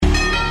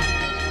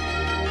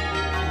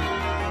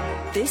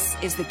This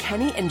is the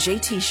Kenny and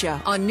JT Show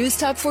on News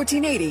Talk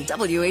 1480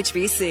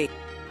 WHBC.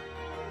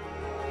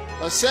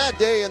 A sad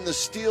day in the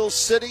Steel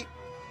City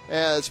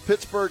as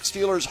Pittsburgh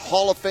Steelers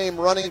Hall of Fame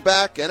running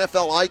back,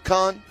 NFL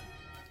icon.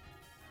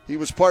 He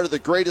was part of the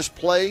greatest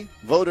play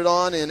voted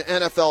on in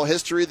NFL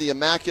history, the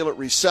Immaculate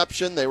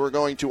Reception. They were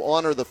going to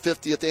honor the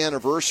 50th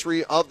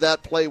anniversary of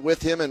that play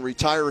with him and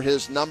retire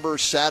his number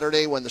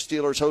Saturday when the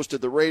Steelers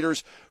hosted the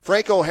Raiders.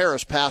 Franco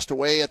Harris passed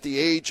away at the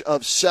age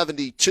of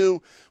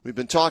 72. We've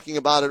been talking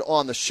about it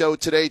on the show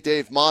today.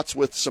 Dave Motz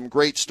with some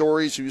great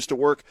stories, who used to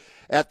work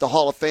at the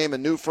Hall of Fame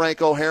and knew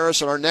Franco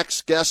Harris. And our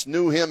next guest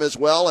knew him as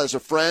well as a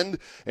friend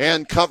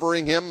and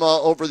covering him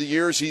over the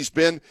years. He's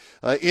been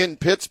in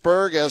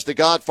Pittsburgh as the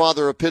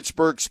godfather of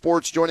Pittsburgh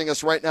sports. Joining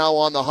us right now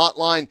on the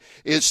hotline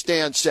is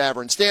Stan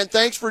Savran. Stan,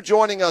 thanks for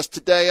joining us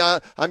today.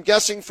 I'm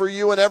guessing for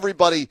you and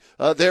everybody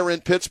there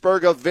in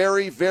Pittsburgh, a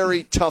very,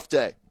 very tough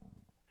day.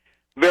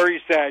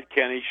 Very sad,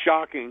 Kenny.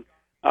 Shocking.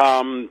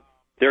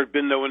 There's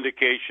been no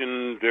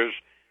indication. There's,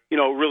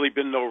 really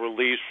been no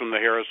release from the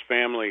Harris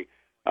family.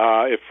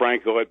 If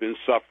Franco had been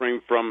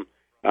suffering from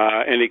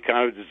any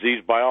kind of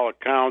disease, by all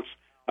accounts,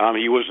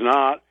 he was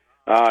not.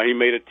 He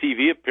made a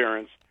TV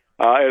appearance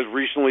as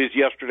recently as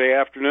yesterday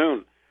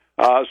afternoon.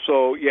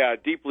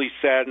 Deeply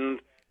saddened,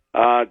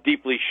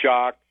 deeply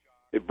shocked.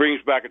 It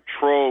brings back a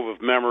trove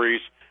of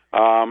memories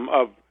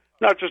of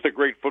not just a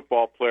great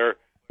football player,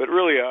 but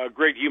really a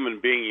great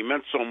human being. He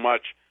meant so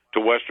much to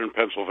Western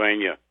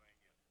Pennsylvania.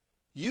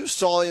 You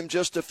saw him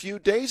just a few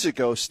days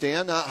ago,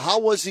 Stan. How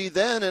was he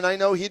then? And I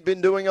know he'd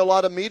been doing a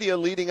lot of media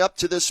leading up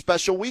to this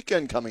special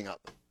weekend coming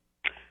up.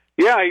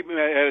 Yeah, he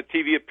had a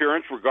TV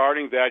appearance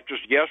regarding that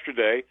just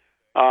yesterday.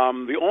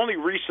 The only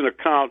recent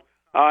account,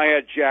 I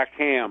had Jack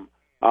Ham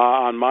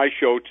on my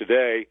show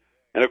today.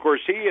 And, of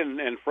course, he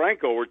and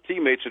Franco were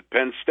teammates at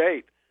Penn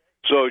State.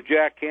 So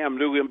Jack Ham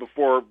knew him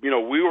before,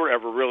 we were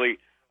ever really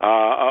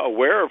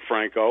aware of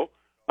Franco.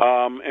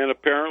 And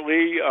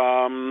apparently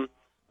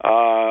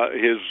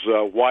his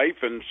wife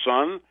and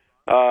son,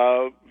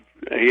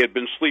 he had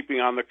been sleeping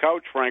on the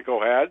couch, Franco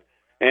had,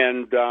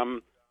 and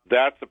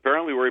that's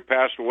apparently where he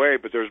passed away.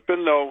 But there's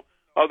been no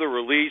other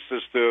release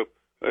as to,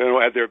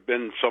 had there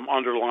been some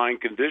underlying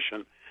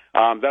condition.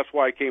 That's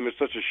why it came as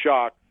such a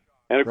shock.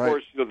 And, of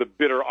course, the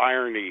bitter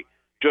irony,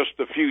 just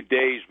a few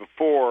days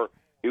before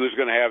he was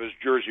going to have his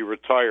jersey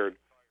retired.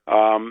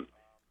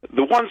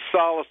 The one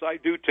solace I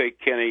do take,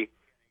 Kenny,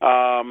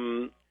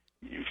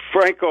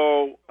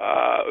 Franco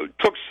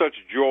took such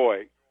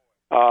joy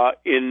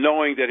in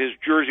knowing that his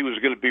jersey was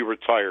going to be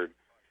retired.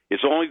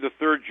 It's only the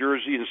third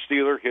jersey in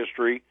Steeler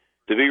history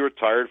to be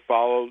retired.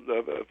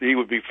 He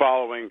would be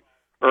following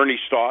Ernie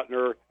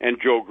Stautner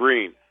and Joe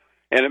Green.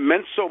 And it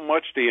meant so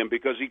much to him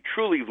because he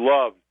truly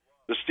loved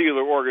the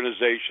Steeler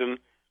organization,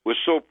 was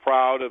so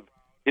proud of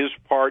his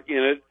part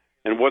in it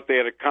and what they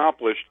had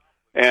accomplished.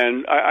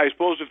 And I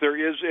suppose if there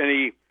is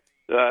any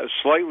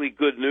slightly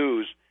good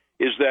news,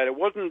 is that it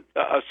wasn't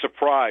a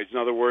surprise. In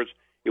other words,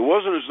 it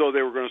wasn't as though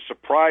they were going to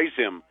surprise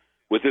him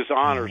with this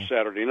honor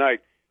Saturday night.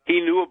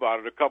 He knew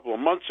about it a couple of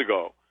months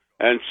ago,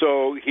 and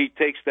so he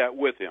takes that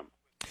with him.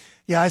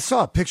 Yeah, I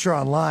saw a picture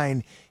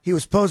online. He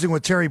was posing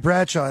with Terry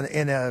Bradshaw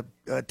in a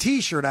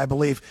T-shirt, I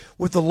believe,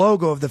 with the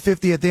logo of the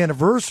 50th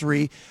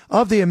anniversary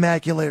of the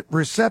Immaculate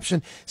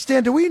Reception.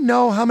 Stan, do we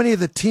know how many of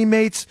the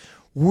teammates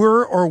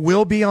were or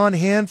will be on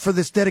hand for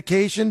this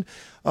dedication?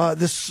 I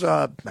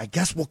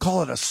guess we'll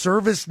call it a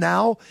service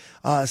now,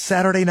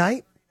 Saturday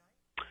night?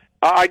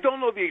 I don't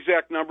know the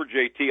exact number,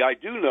 JT. I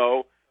do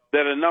know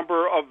that a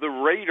number of the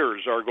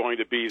Raiders are going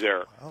to be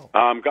there.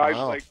 Guys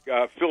like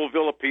Phil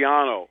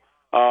Villapiano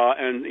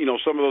and,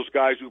 some of those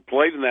guys who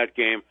played in that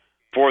game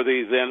for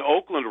the then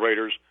Oakland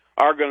Raiders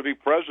are going to be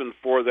present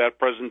for that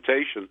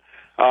presentation.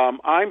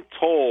 I'm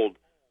told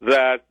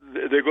that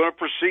they're going to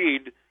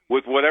proceed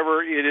with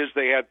whatever it is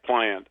they had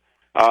planned.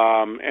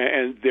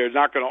 And they're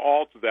not going to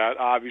alter that,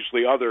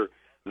 obviously, other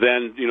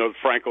than,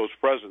 Franco's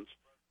presence.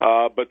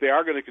 But they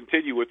are going to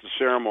continue with the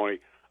ceremony.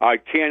 I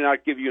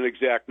cannot give you an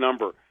exact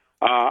number.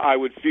 I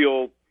would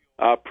feel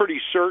pretty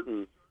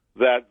certain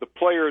that the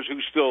players who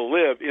still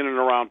live in and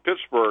around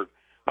Pittsburgh,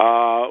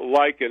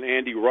 like an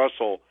Andy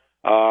Russell,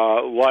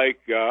 like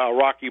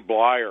Rocky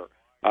Blyer,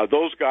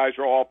 those guys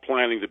are all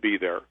planning to be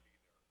there.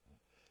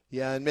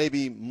 Yeah, and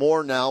maybe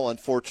more now,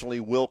 unfortunately,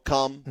 will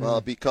come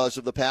because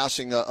of the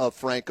passing of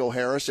Franco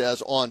Harris,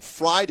 as on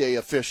Friday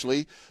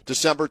officially,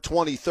 December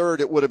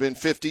 23rd, it would have been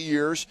 50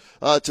 years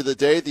to the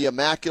day the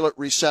Immaculate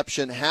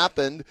Reception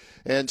happened,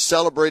 and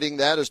celebrating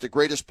that as the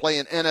greatest play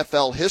in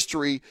NFL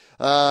history.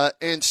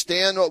 And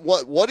Stan,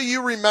 what do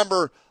you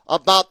remember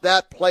about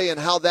that play and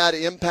how that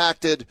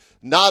impacted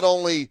not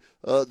only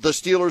the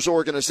Steelers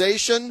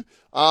organization,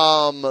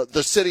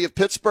 the city of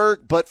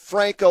Pittsburgh, but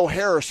Franco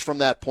Harris from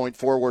that point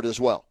forward as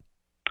well?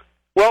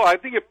 Well, I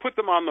think it put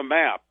them on the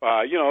map.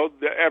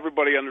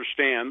 Everybody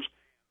understands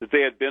that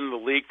they had been in the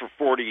league for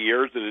 40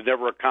 years and had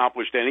never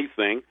accomplished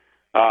anything.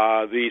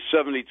 The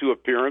 72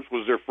 appearance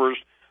was their first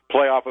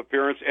playoff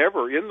appearance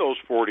ever in those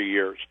 40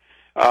 years.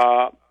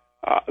 The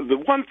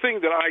one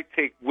thing that I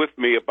take with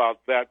me about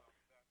that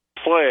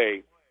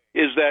play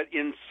is that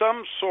in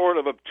some sort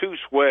of obtuse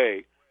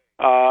way,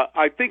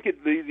 I think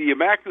the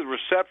Immaculate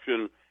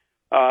Reception,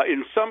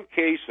 in some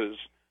cases,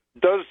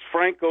 does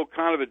Franco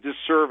kind of a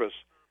disservice,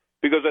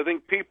 because I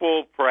think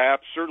people,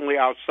 perhaps certainly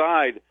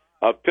outside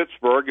of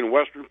Pittsburgh and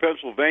Western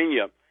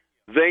Pennsylvania,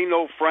 they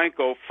know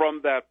Franco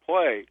from that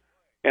play.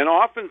 And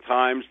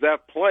oftentimes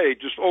that play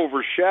just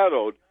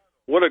overshadowed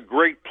what a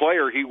great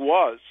player he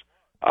was.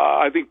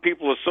 I think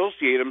people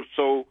associate him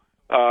so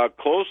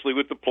closely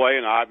with the play,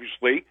 and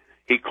obviously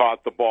he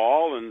caught the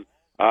ball, and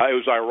it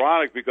was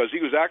ironic because he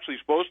was actually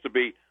supposed to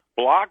be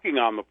blocking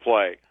on the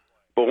play.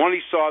 But when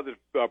he saw that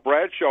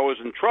Bradshaw was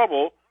in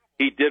trouble,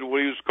 he did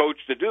what he was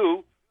coached to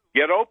do,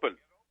 get open.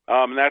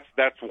 And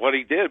that's what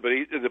he did. But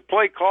the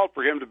play called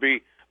for him to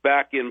be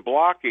back in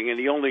blocking, and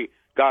he only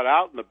got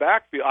out of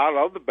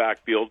the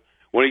backfield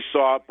when he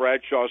saw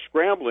Bradshaw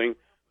scrambling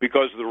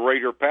because of the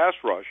Raider pass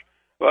rush.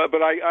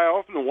 But I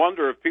often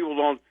wonder if people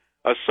don't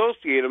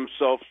associate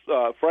himself,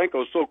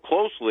 Franco, so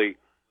closely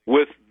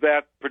with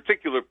that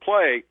particular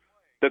play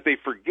that they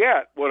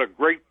forget what a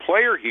great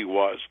player he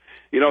was.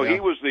 He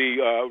was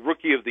the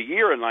Rookie of the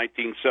Year in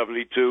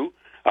 1972.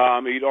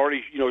 He'd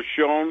already,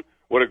 shown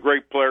what a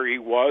great player he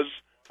was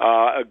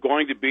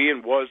going to be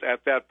and was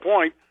at that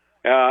point.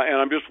 And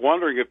I'm just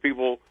wondering if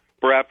people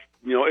perhaps,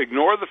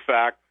 ignore the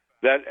fact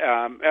that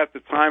at the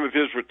time of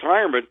his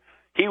retirement,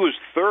 he was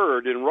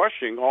third in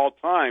rushing all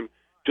time,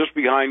 just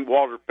behind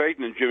Walter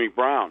Payton and Jimmy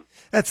Brown.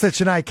 That's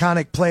such an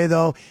iconic play,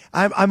 though.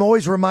 I'm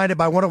always reminded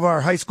by one of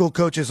our high school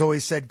coaches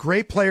always said,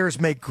 great players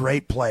make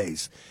great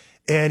plays.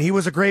 And he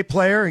was a great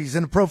player. He's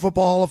in the Pro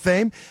Football Hall of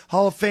Fame.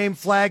 Hall of Fame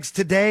flags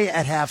today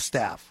at half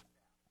staff.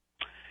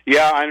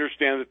 Yeah, I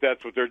understand that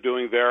that's what they're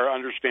doing there,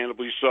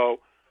 understandably so.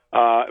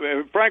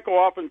 Franco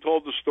often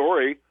told the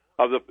story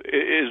of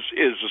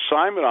his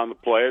assignment on the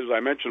play, as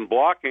I mentioned,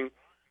 blocking,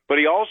 but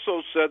he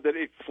also said that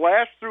it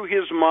flashed through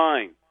his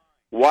mind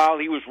while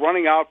he was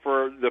running out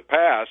for the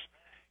pass.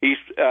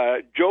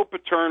 Joe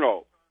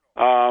Paterno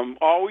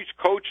always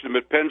coached him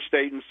at Penn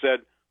State and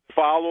said,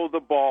 follow the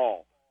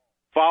ball.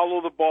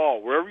 Follow the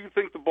ball. Wherever you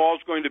think the ball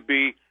is going to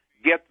be,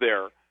 get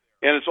there.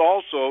 And it's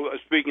also,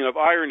 speaking of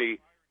irony,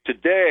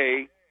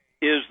 today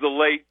is the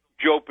late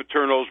Joe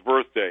Paterno's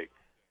birthday.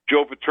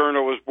 Joe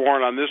Paterno was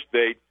born on this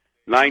date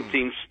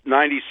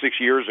 96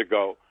 years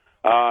ago.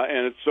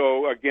 And it's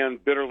so, again,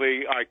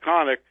 bitterly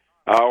iconic,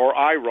 or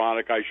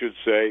ironic, I should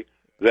say,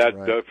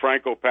 that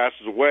Franco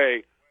passes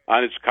away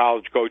on his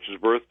college coach's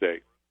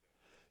birthday.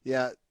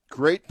 Yeah,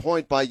 great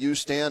point by you,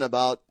 Stan,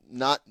 about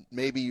not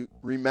maybe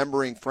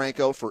remembering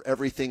Franco for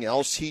everything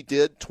else he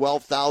did.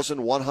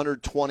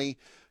 12,120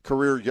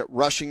 career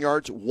rushing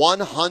yards,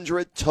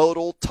 100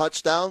 total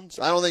touchdowns.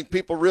 I don't think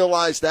people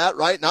realize that,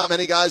 right? Not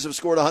many guys have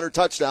scored 100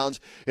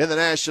 touchdowns in the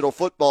National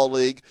Football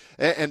League.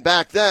 And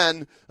back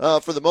then,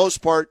 for the most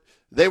part,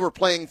 they were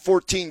playing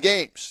 14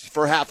 games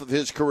for half of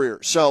his career.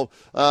 So,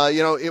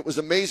 it was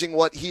amazing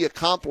what he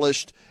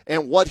accomplished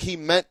and what he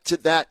meant to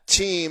that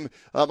team.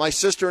 My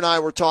sister and I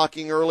were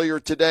talking earlier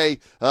today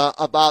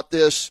about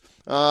this,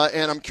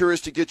 and I'm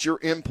curious to get your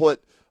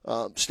input,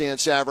 Stan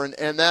Savran,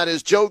 and that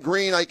is Joe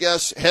Green, I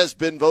guess, has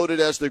been voted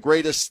as the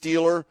greatest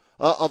Steeler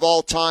of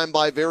all time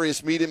by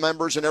various media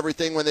members and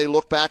everything when they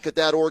look back at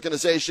that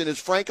organization. Is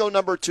Franco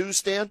number 2,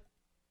 Stan?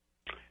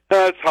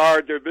 It's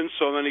hard. There have been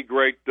so many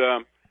great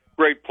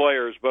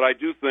players, but I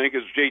do think,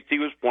 as JT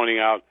was pointing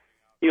out,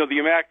 the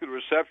Immaculate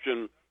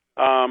Reception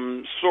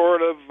they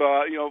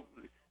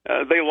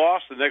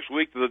lost the next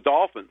week to the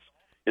Dolphins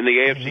in the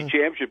AFC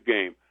Championship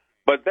game.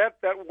 But that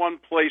one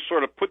play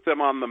sort of put them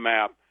on the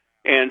map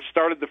and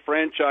started the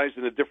franchise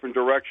in a different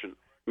direction.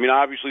 I mean,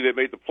 obviously they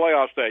made the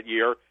playoffs that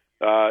year,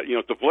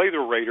 to play the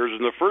Raiders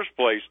in the first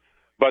place,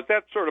 but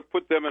that sort of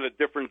put them in a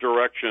different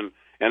direction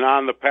and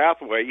on the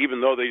pathway,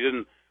 even though they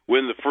didn't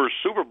win the first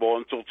Super Bowl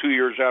until 2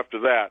 years after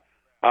that.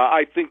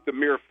 I think the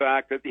mere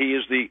fact that he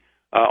is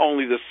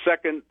only the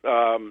second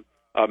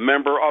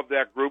member of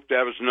that group to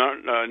have his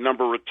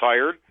number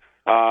retired,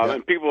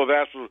 and people have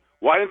asked,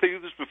 why didn't they do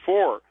this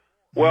before?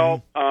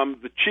 Well,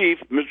 the chief,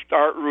 Mr.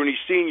 Art Rooney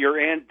Sr.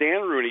 and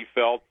Dan Rooney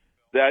felt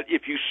that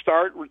if you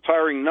start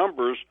retiring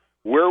numbers,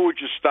 where would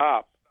you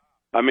stop?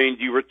 I mean,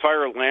 do you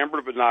retire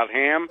Lambert but not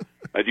Ham?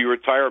 Do you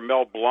retire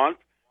Mel Blount?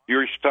 Do you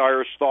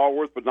retire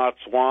Stallworth but not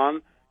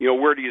Swan?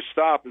 Where do you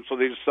stop? And so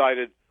they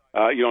decided,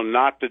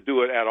 not to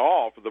do it at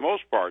all for the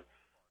most part.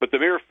 But the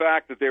mere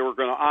fact that they were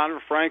going to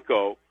honor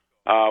Franco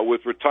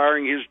with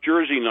retiring his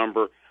jersey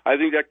number, I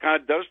think that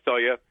kind of does tell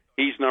you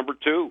he's number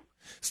 2.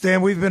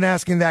 Stan, we've been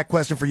asking that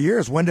question for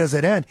years. When does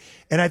it end?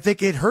 And I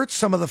think it hurts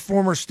some of the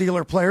former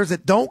Steeler players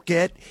that don't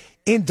get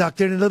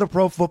inducted into the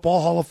Pro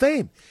Football Hall of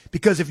Fame.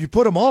 Because if you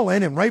put them all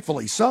in, and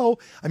rightfully so,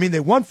 I mean,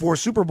 they won 4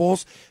 Super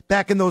Bowls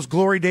back in those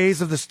glory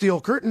days of the Steel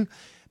Curtain.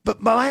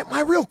 But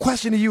my real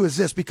question to you is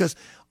this, because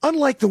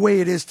unlike the way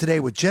it is today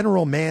with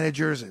general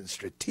managers and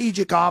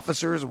strategic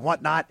officers and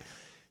whatnot,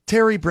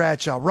 Terry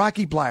Bradshaw,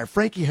 Rocky Bleier,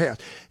 Frankie Harris,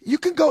 you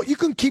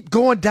can keep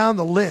going down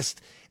the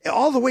list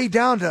all the way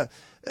down to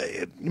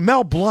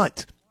Mel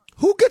Blount.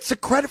 Who gets the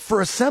credit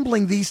for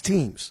assembling these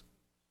teams?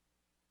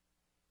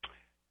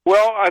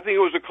 Well, I think it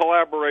was a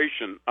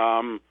collaboration.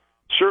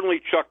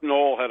 Certainly Chuck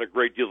Noll had a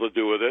great deal to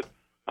do with it,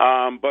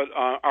 but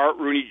Art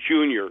Rooney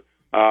Jr.,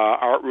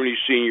 Art Rooney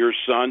Sr.'s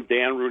son,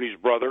 Dan Rooney's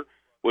brother,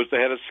 was the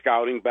head of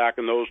scouting back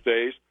in those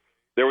days.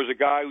 There was a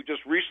guy who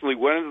just recently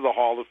went into the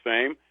Hall of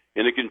Fame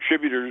in a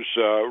contributor's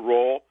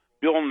role,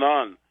 Bill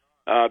Nunn.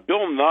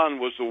 Bill Nunn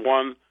was the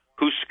one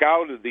who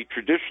scouted the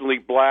traditionally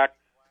black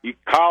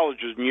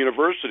colleges and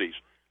universities.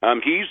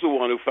 He's the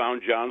one who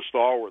found John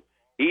Stallworth.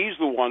 He's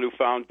the one who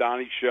found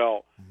Donnie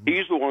Shell.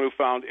 He's the one who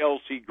found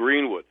L.C.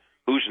 Greenwood,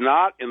 who's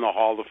not in the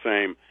Hall of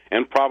Fame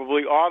and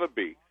probably ought to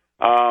be.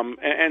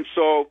 And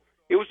so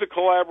it was a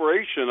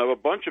collaboration of a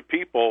bunch of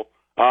people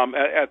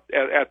at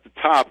the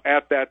top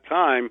at that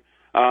time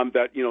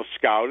that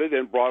scouted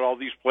and brought all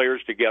these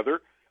players together.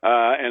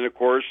 And of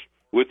course,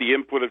 with the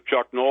input of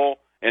Chuck Noll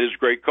and his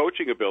great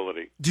coaching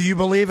ability. Do you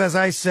believe, as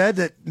I said,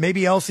 that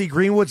maybe L.C.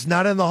 Greenwood's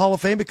not in the Hall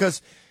of Fame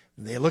because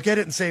they look at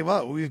it and say,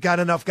 well, we've got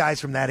enough guys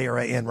from that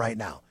era in right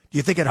now? Do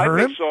you think it hurt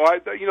him? I think so.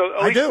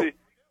 I do.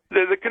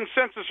 The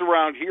consensus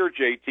around here,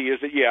 JT, is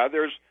that,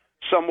 there's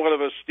somewhat of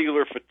a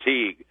Steeler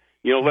fatigue.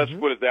 Let's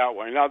put it that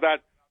way. Now,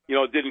 that,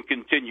 didn't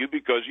continue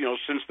because,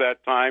 since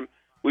that time,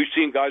 we've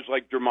seen guys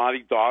like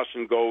Dermontti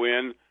Dawson go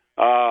in,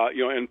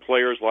 and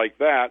players like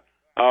that.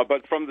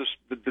 But from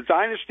the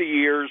dynasty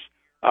years,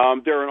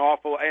 they're an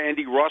awful.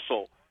 Andy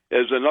Russell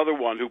is another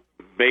one who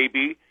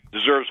maybe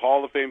deserves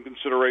Hall of Fame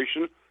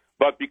consideration,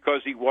 but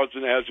because he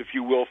wasn't as, if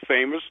you will,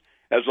 famous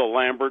as a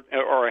Lambert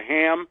or a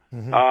Ham,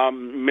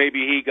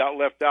 maybe he got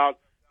left out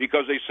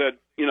because they said,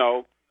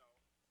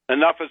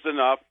 enough is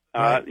enough.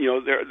 Right.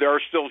 There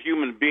are still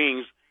human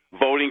beings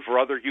voting for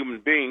other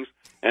human beings,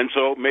 and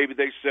so maybe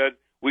they said,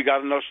 we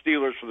got enough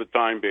Steelers for the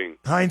time being.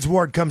 Hines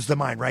Ward comes to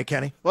mind, right,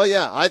 Kenny? Well,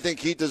 yeah, I think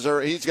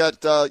he's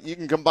got, you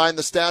can combine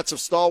the stats of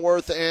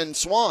Stallworth and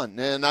Swan,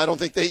 and I don't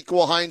think they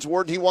equal Hines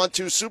Ward. He won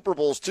 2 Super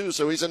Bowls, too,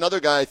 so he's another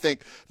guy, I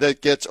think,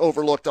 that gets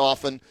overlooked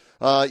often,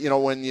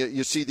 when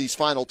you see these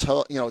final,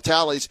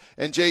 tallies.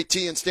 And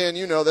JT and Stan,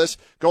 you know this,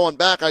 going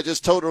back, I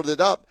just totaled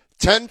it up,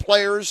 10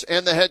 players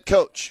and the head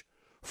coach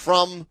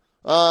from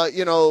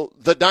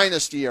the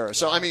dynasty era.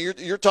 So, I mean,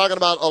 you're talking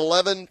about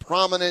 11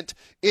 prominent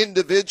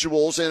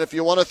individuals, and if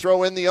you want to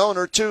throw in the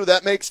owner, too,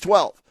 that makes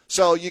 12.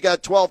 So you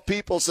got 12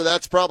 people, so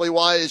that's probably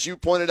why, as you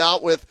pointed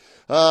out with,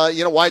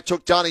 why it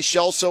took Donnie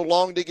Shell so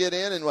long to get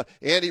in, and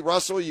Andy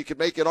Russell, you could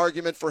make an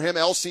argument for him.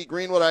 L.C.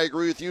 Greenwood, I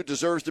agree with you,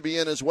 deserves to be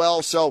in as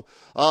well. So,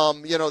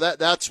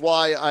 that's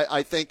why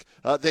I think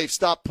they've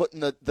stopped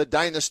putting the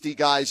dynasty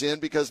guys in,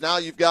 because now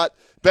you've got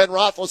Ben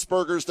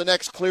Roethlisberger's the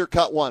next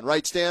clear-cut one,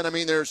 right, Stan? I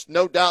mean, there's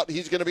no doubt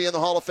he's going to be in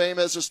the Hall of Fame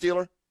as a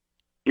Steeler.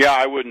 Yeah,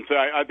 I wouldn't.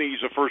 I think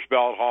he's a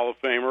first-ballot Hall of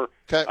Famer.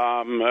 Okay.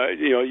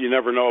 You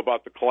never know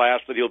about the class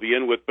that he'll be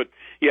in with, but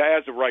yeah,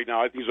 as of right now,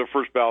 I think he's a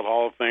first-ballot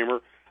Hall of Famer.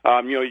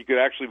 You could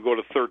actually go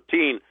to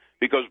 13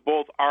 because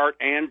both Art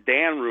and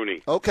Dan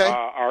Rooney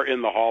are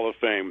in the Hall of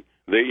Fame.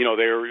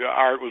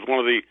 Art was one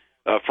of the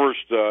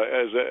first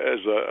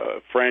as a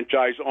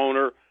franchise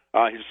owner.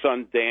 His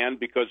son Dan,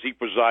 because he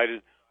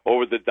presided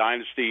over the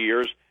dynasty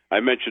years. I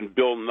mentioned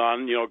Bill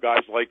Nunn,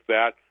 guys like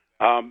that.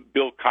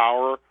 Bill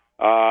Cowher,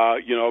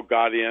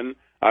 got in.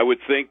 I would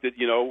think that,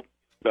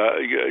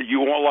 you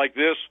won't like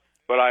this,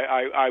 but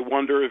I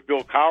wonder if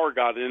Bill Cowher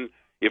got in,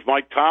 if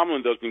Mike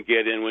Tomlin doesn't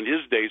get in when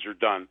his days are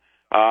done.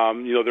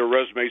 Their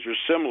resumes are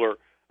similar.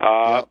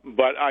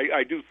 But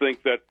I do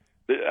think that,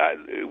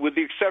 with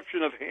the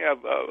exception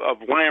of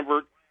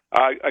Lambert,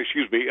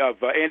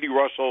 of Andy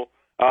Russell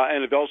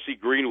and of L.C.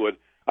 Greenwood,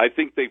 I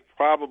think they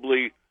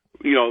probably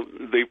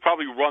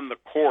run the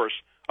course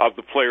of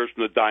the players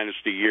from the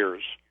dynasty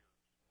years.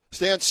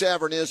 Stan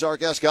Savran is our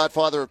guest,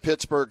 godfather of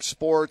Pittsburgh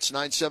sports,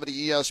 970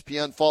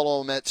 ESPN.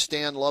 Follow him at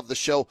Stan Love the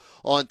Show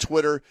on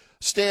Twitter.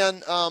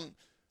 Stan,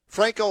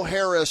 Franco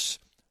Harris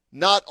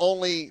not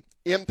only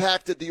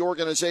impacted the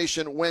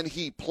organization when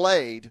he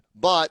played,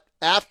 but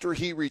after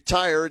he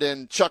retired,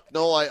 and Chuck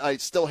Noll, I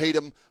still hate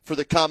him for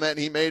the comment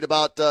he made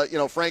about,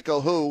 Franco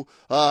who,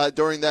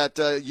 during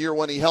that year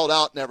when he held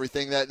out and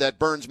everything, that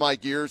burns my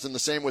gears, and the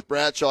same with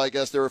Bradshaw. I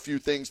guess there are a few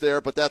things there,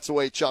 but that's the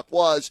way Chuck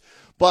was.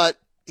 But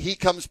he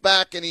comes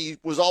back, and he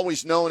was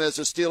always known as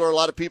a Steeler. A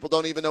lot of people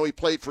don't even know he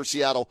played for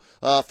Seattle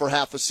for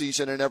half a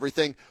season and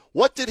everything.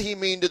 What did he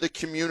mean to the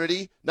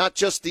community, not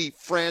just the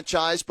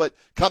franchise, but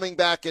coming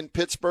back in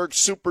Pittsburgh,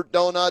 Super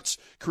Donuts,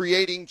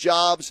 creating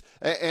jobs,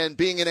 and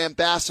being an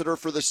ambassador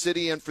for the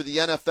city and for the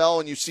NFL,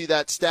 and you see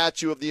that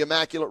statue of the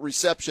Immaculate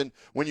Reception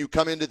when you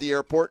come into the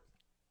airport?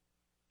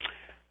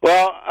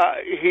 Well,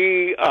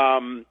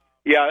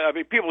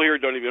 people here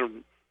don't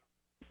even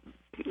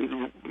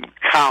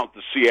count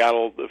the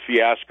Seattle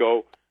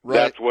fiasco. Right.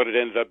 That's what it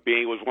ended up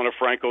being. It was one of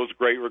Franco's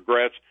great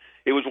regrets.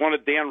 It was one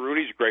of Dan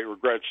Rooney's great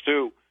regrets,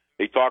 too.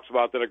 He talks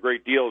about that a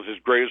great deal. His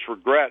greatest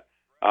regret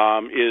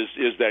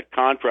is that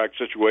contract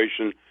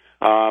situation.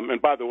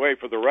 And by the way,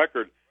 for the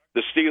record,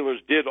 the Steelers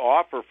did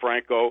offer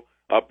Franco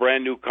a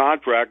brand-new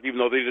contract, even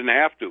though they didn't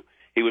have to.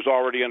 He was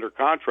already under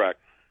contract.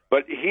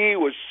 But he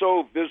was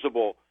so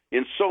visible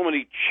in so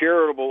many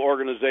charitable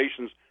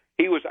organizations.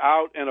 He was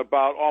out and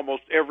about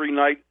almost every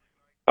night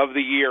of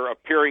the year,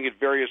 appearing at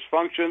various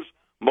functions,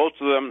 most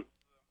of them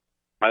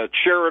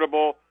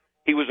charitable.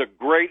 He was a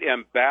great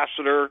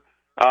ambassador,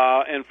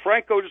 and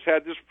Franco just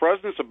had this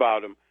presence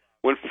about him.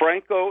 When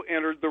Franco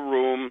entered the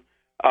room,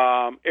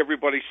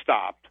 everybody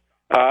stopped.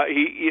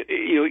 He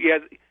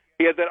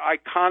had that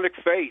iconic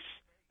face.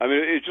 I mean,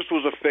 it just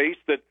was a face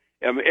that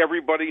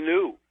everybody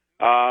knew.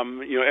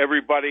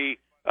 Everybody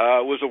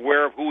was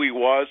aware of who he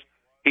was.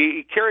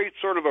 He carried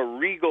sort of a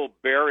regal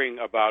bearing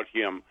about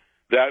him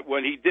that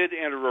when he did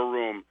enter a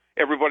room,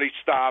 everybody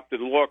stopped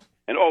and looked,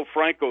 and, oh,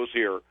 Franco's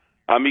here.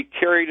 He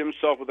carried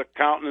himself with a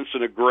countenance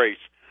and a grace.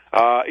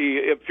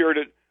 He appeared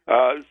at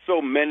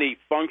so many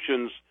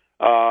functions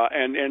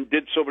and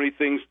did so many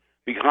things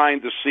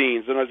behind the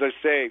scenes. And as I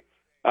say,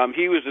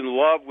 he was in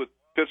love with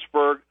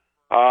Pittsburgh.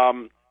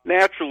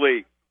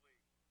 Naturally,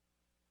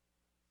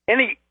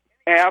 any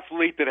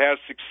athlete that has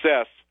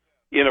success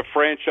in a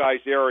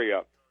franchise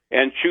area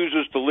and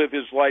chooses to live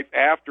his life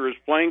after his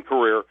playing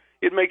career,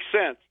 it makes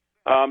sense.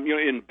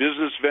 In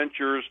business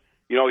ventures,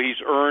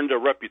 he's earned a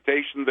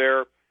reputation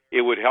there.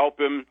 It would help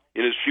him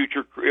in his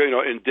future,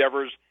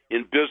 endeavors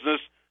in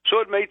business. So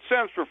it made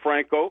sense for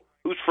Franco,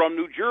 who's from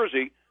New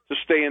Jersey, to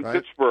stay in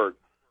Pittsburgh.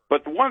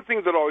 But the one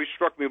thing that always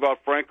struck me about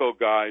Franco,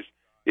 guys,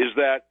 is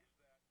that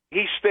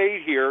he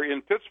stayed here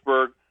in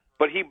Pittsburgh,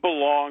 but he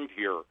belonged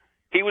here.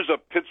 He was a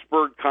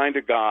Pittsburgh kind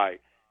of guy.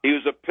 He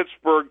was a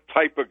Pittsburgh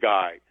type of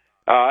guy.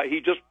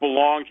 He just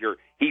belonged here.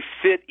 He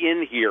fit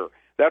in here.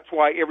 That's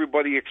why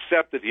everybody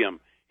accepted him.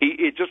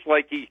 It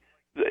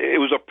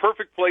was a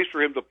perfect place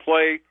for him to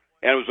play,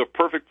 and it was a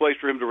perfect place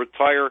for him to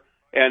retire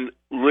and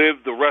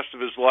live the rest of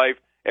his life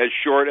as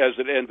short as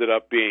it ended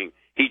up being.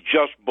 He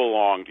just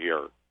belonged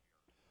here.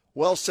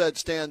 Well said,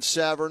 Stan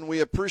Savran. We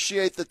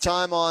appreciate the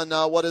time on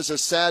what is a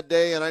sad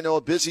day, and I know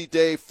a busy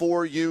day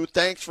for you.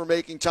 Thanks for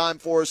making time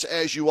for us,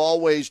 as you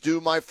always do,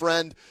 my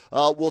friend.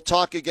 We'll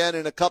talk again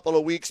in a couple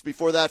of weeks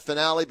before that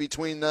finale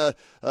between the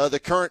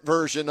current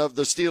version of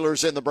the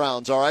Steelers and the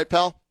Browns. All right,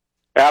 pal?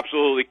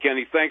 Absolutely,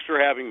 Kenny. Thanks for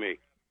having me.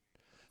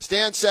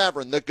 Stan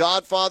Savran, the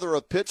godfather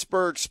of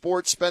Pittsburgh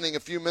sports, spending a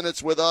few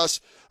minutes with us.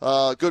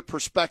 Good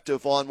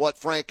perspective on what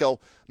Franco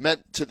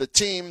meant to the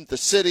team, the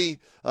city,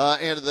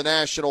 and the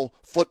National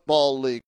Football League.